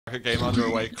bracket game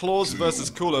underway. Clawz versus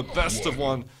Cooler, best of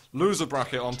one, loser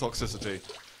bracket on Toxicity.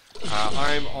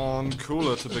 I'm on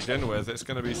Cooler to begin with. It's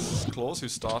going to be Clawz who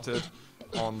started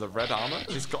on the red armor.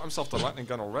 He's got himself the lightning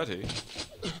gun already.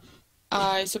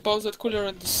 I suppose that Cooler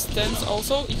understands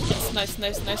also. It's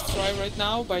nice try right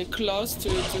now by Clawz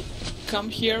to come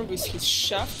here with his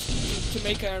shaft to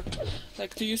make a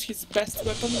to use his best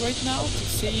weapon right now to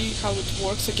see how it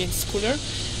works against Cooler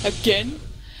again.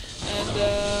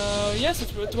 And yes,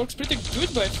 it works pretty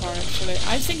good by far actually.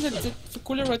 I think that for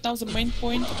Cooler right now the main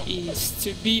point is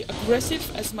to be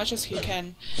aggressive as much as he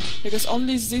can, because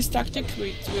only this tactic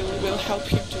will help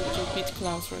him to beat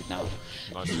Clawz right now.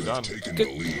 Nicely done.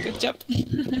 Good job.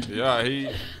 Yeah,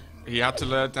 he had to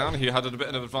lay it down. He had a bit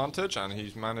of an advantage, and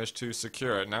he's managed to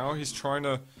secure it. Now he's trying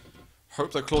to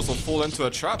hope that Clawz will fall into a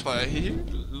trap, but he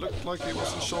looked like he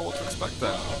wasn't sure what to expect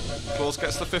there. Clawz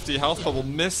gets the 50 health bubble,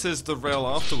 misses the rail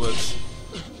afterwards,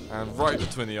 and right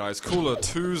between the eyes. Cooler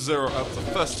 2-0 up the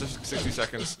first 60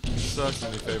 seconds,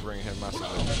 certainly favouring him massively.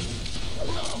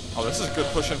 Oh, this is a good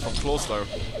push in from Clawz though.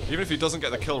 Even if he doesn't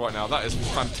get the kill right now, that is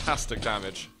fantastic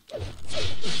damage.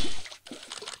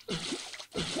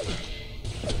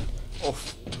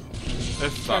 Oof.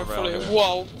 If that rail.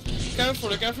 Wow.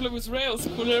 Carefully with rails,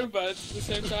 Cooler, but at the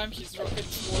same time his rocket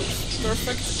was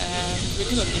perfect and we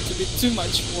do not need to be too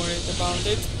much worried about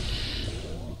it.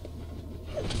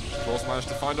 Clawz managed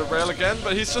to find a rail again,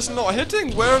 but he's just not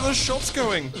hitting. Where are the shots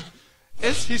going?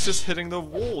 He's just hitting the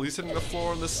wall, he's hitting the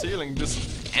floor and the ceiling,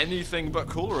 just anything but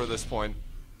Cooler at this point.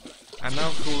 And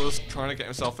now Cooler's trying to get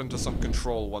himself into some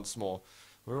control once more.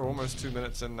 We're almost 2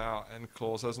 minutes in now, and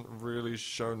Clawz hasn't really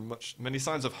shown many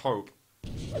signs of hope.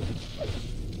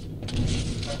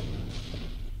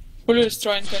 Cooler is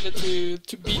trying kind of to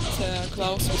beat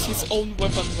Clawz with his own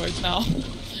weapon right now.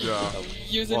 Yeah.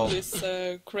 Using this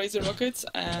crazy rockets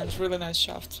and really nice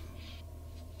shaft.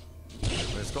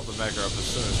 He's got the mega up as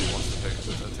soon as he wants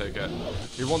to take it.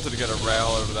 He wanted to get a rail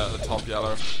over there at the top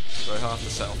yellow, so he'll have to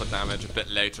settle for damage a bit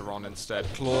later on instead.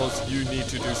 Clawz, you need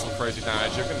to do some crazy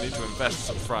damage. You're going to need to invest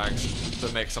some frags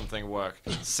to make something work.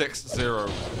 6-0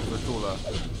 for Cooler.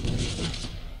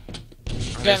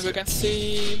 Again, we can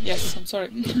see... Yes, I'm sorry.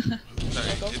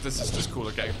 This is just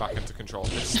Cooler getting back into control.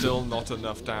 It's still not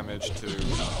enough damage to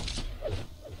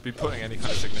be putting any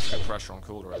kind of significant pressure on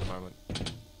Cooler at the moment.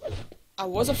 I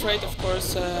was afraid, of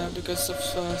course, because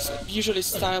of usually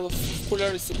style of Cooler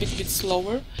is a bit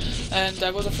slower, and I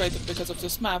was afraid because of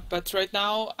this map. But right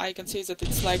now, I can see that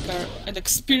it's like an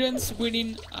experience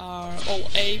winning all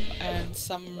aim and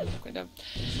some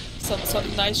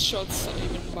nice shots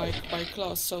even by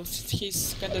Clawz. So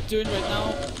he's kind of doing right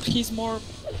now. He's more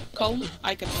calm.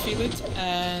 I can feel it,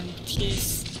 and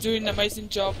he's doing an amazing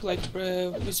job,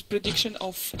 with prediction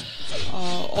of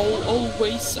all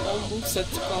moves that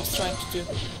Clawz trying to do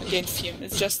against him.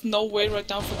 It's just no way right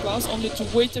now for Clawz, only to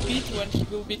wait a bit when he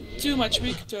will be too much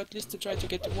weak to at least to try to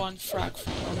get one frag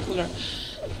from Cooler.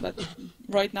 But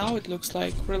right now it looks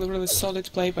like really solid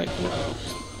play by Cooler.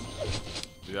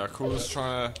 Yeah, Cooler's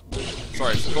trying to...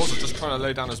 Sorry, Clawz is just trying to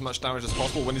lay down as much damage as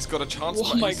possible when he's got a chance.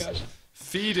 Oh my gosh.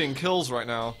 Feeding kills right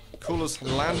now. Cooler's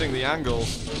landing the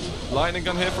angles. Lightning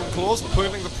gun here from Clawz,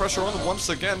 putting the pressure on once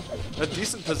again. A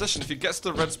decent position. If he gets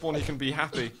the red spawn, he can be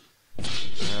happy.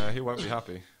 He won't be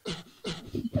happy.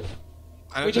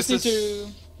 And we just need to...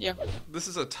 Yeah. This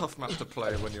is a tough map to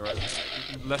play when you're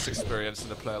less experienced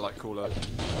than a player like Cooler.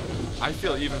 I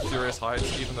feel even Furious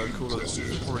Heights, even though Cooler's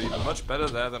probably much better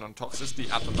there than on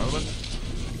Toxicity at the moment,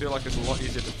 I feel like it's a lot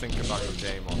easier to think about your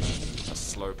game on a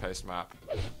slow-paced map.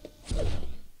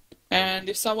 And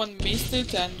if someone missed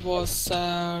it and was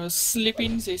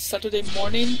sleeping this Saturday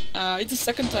morning, it's the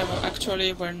second time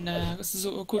actually when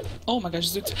oh my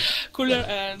gosh, Cooler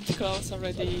and Clawz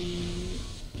already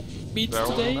beat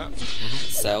today.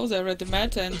 So they already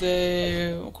met, and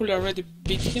Cooler already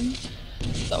beat him.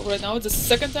 So right now it's the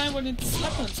second time when it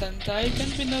happens, and I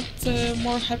can't be not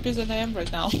more happy than I am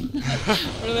right now.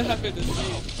 Really happy to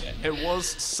see it. Yeah. It was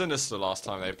sinister last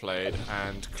time they played,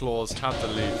 and Clawz had the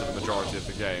lead for the majority of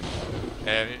the game.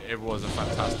 It was a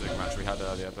fantastic match we had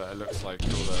earlier, but it looks like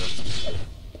Cooler...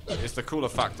 It's the Cooler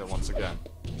factor once again.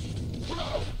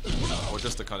 Or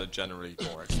just a kind of generally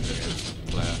more experienced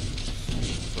player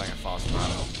playing a fast map,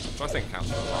 which I think counts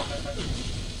for a lot.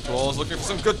 Clawz looking for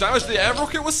some good damage. The air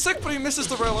rocket was sick, but he misses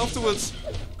the rail afterwards.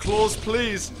 Clawz,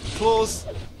 please. Clawz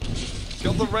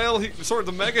got the rail. Sorry,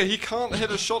 the mega. He can't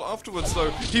hit a shot afterwards, though.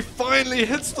 He finally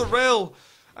hits the rail,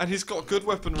 and he's got good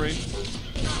weaponry.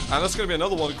 And that's going to be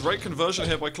another one. Great conversion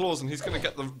here by Clawz, and he's going to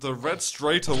get the red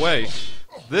straight away.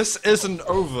 This isn't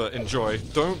over, Enjoy.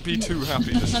 Don't be too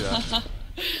happy just yet.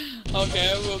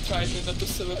 Okay, I will try to not to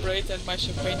celebrate and my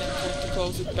champagne and try to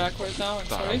close it back right now. I'm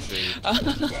sorry.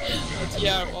 But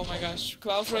yeah, oh my gosh,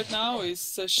 Clawz right now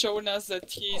is showing us that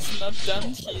he's not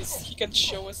done. He can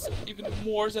show us even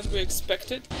more than we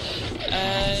expected.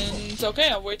 And okay,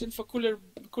 I'm waiting for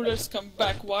Cooler's come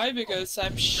back. Why? Because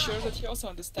I'm sure that he also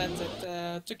understands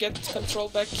that to get control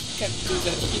back, he can do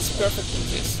that. He's perfect in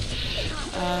this.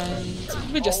 And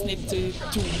we just need to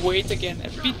wait again a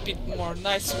bit more.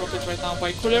 Nice rocket right now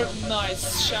by Cooler.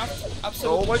 Nice shaft.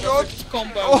 Absolutely perfect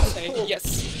combo, I would say.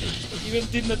 Yes. Even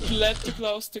did not let too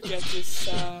close to get this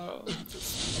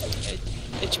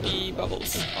HP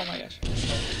bubbles. Oh my gosh.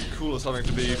 Cool is having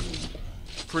to be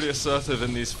pretty assertive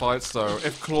in these fights though.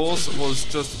 If Clawz was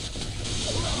just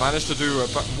managed to do a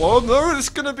well, no, it's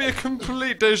gonna be a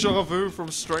complete deja vu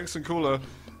from Strengths and Cooler.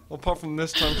 Apart from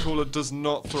this time, Cooler does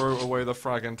not throw away the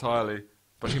frag entirely,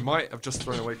 but he might have just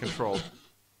thrown away control.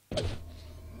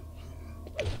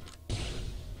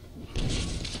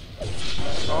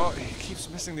 Oh, he keeps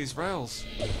missing these rails.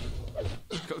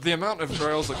 The amount of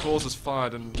rails that Clawz has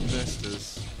fired and missed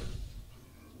is...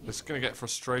 it's gonna get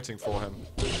frustrating for him.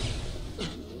 He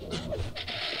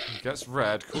gets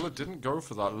red. Cooler didn't go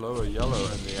for that lower yellow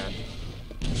in the end.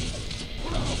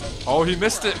 Oh, he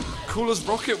missed it! Cooler's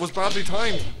rocket was badly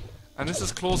timed! And this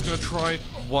is Clawz gonna try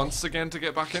once again to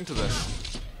get back into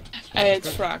this. 8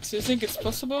 frags. You think it's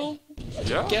possible?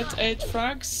 Yeah. Get 8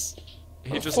 frags?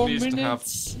 He just 4 needs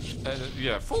minutes? to have...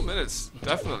 yeah, 4 minutes.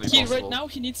 Definitely He possible. right now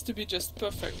he needs to be just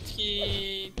perfect.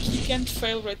 He can't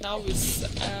fail right now with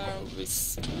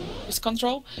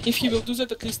control. If he will do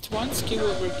that at least once,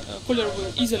 Cooler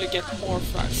will easily get more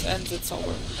frags, and it's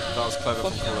over. That was clever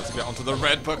from Cooler to get onto the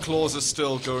red, but Clawz is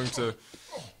still going to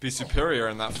be superior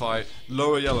in that fight.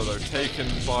 Lower yellow though, taken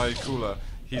by Cooler.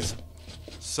 He's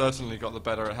certainly got the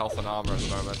better health and armor at the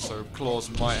moment, so Clawz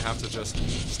might have to just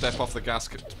step off the gas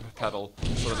pedal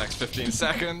for the next 15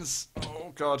 seconds.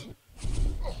 Oh god.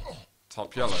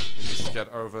 Top yellow. He needs to get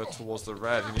over towards the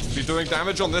red. He needs to be doing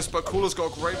damage on this, but Cooler's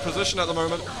got a great position at the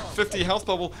moment. 50 health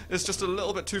bubble is just a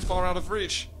little bit too far out of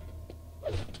reach.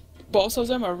 Both of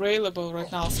them are railable right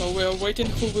now, so we're waiting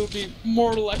who will be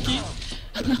more lucky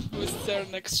with their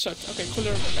next shot. Okay,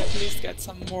 Cooler at least get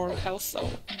some more health, so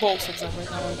both of them right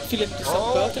now are feeling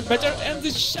better, and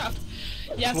the shaft!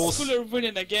 Yes, Clawz. Cooler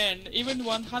winning again. Even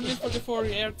 144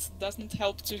 yards doesn't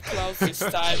help to Clawz this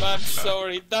time. I'm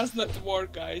sorry, it does not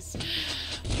work, guys.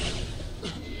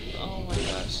 Oh my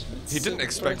gosh. He didn't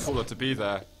expect Cooler to be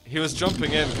there. He was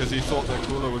jumping in because he thought that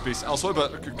Cooler would be elsewhere,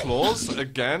 but Clawz,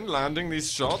 again, landing these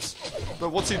shots. But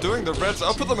what's he doing? The red's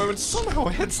up at the moment, somehow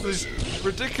hits these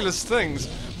ridiculous things.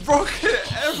 Rocket!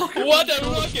 What a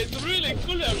rocket! Really,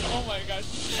 Cooler! Oh my gosh.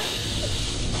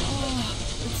 Oh,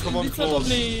 Come on, it's Clawz. not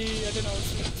only, I don't know,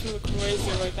 it's really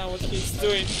crazy right now what he's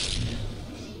doing.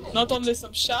 Not only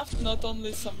some shaft, not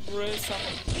only some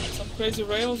crazy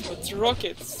rails, but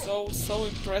rockets. So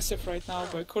impressive right now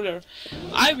by Cooler.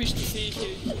 I wish to see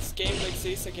his game like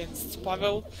this against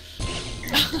Pavel.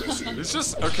 It's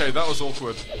just okay. That was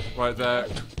awkward right there.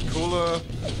 Cooler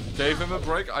gave him a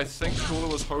break. I think Cooler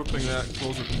was hoping that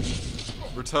Clawz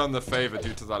would return the favor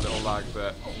due to that little lag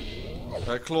there.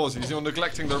 Clawz, you're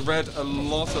neglecting the red a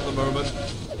lot at the moment.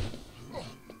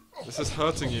 This is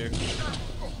hurting you.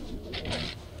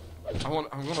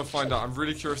 I'm gonna find out. I'm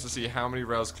really curious to see how many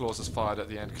rails Clawz has fired at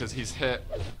the end, because he's hit,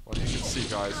 well, you can see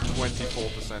guys,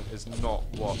 24% is not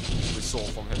what we saw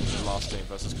from him in the last game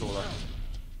versus Cooler.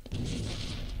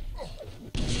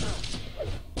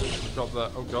 Got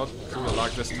the, oh god, Cooler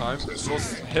lag this time.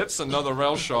 Clawz hits another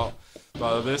rail shot,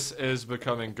 but this is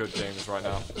becoming good games right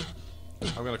now.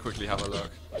 I'm gonna quickly have a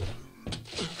look.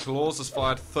 Clawz has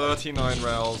fired 39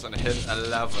 rails and hit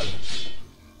 11.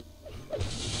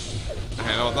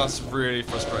 You know, that's really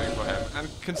frustrating for him. And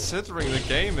considering the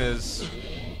game is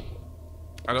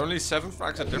at only 7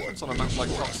 frags of difference on a map like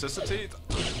Toxicity,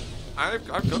 I've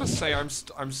got to say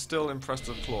I'm still impressed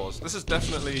with Clawz. This is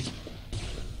definitely...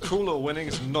 Cooler winning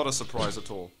is not a surprise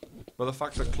at all. But the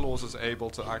fact that Clawz is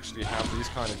able to actually have these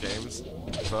kind of games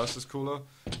versus Cooler,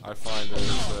 I find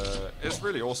is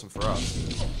really awesome for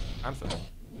us. And for him.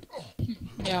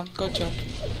 Yeah, good job.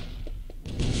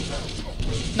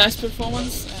 Nice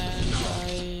performance,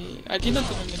 and I didn't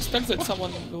even expect that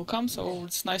someone will come, so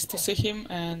it's nice to see him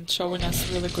and showing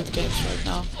us really good games right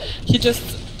now. He just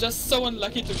so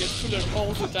unlucky to get Cooler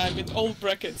all the time in all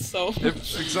brackets, so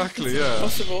exactly, it's yeah.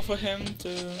 impossible for him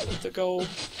to go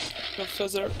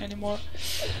further anymore.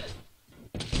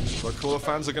 But Cooler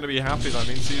fans are going to be happy. That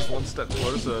means he's one step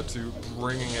closer to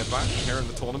bringing it back here in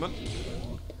the tournament.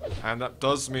 And that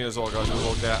does mean as well, guys, we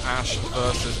will get Ash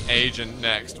versus Agent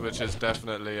next, which is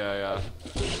definitely a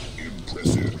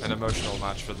an emotional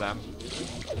match for them,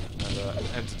 and an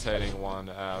entertaining one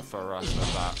for us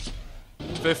at that.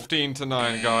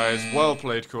 15-9, guys. Well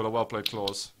played, Cooler. Well played,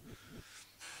 Clawz.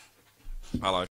 I like